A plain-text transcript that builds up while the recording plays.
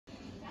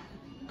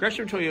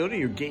Gresham Toyota,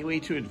 your gateway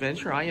to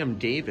adventure. I am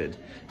David,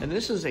 and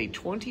this is a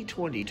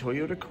 2020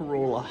 Toyota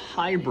Corolla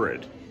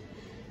Hybrid.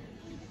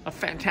 A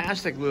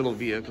fantastic little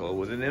vehicle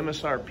with an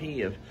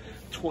MSRP of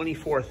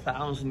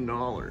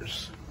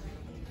 $24,000.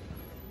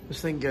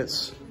 This thing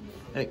gets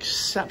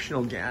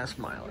exceptional gas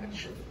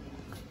mileage.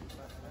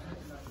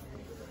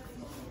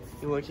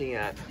 You're looking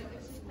at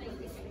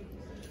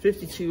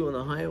 52 on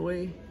the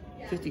highway,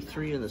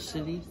 53 in the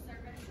city,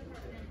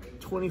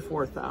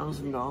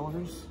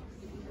 $24,000.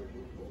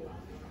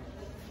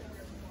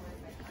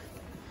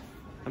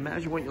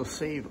 Imagine what you'll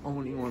save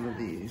owning one of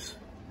these.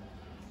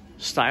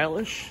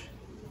 Stylish,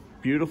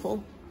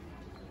 beautiful.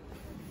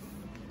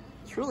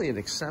 It's really an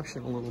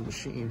exceptional little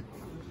machine.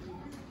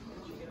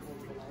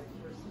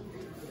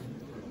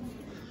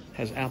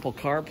 Has Apple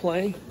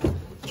CarPlay,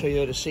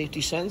 Toyota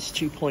Safety Sense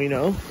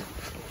 2.0.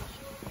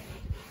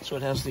 So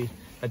it has the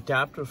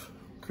adaptive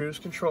cruise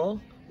control,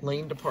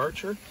 lane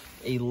departure,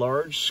 a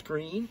large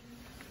screen,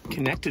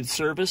 connected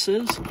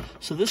services.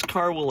 So this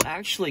car will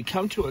actually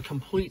come to a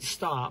complete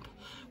stop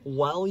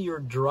while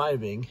you're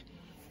driving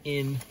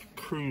in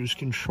cruise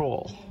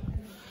control.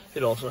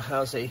 It also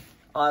has a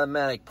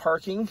automatic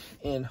parking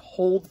and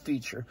hold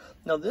feature.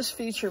 Now this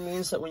feature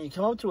means that when you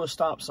come up to a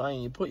stop sign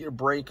and you put your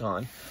brake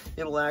on,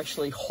 it'll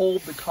actually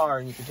hold the car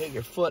and you can take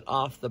your foot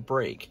off the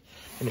brake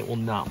and it will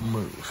not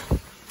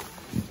move.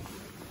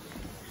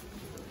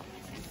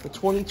 The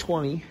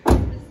 2020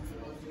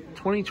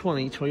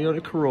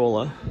 Toyota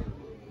Corolla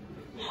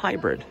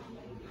Hybrid.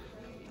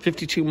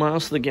 52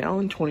 miles to the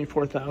gallon,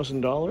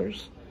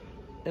 $24,000.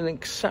 An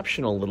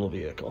exceptional little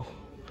vehicle.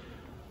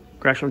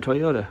 Gresham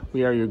Toyota,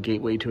 we are your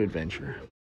gateway to adventure.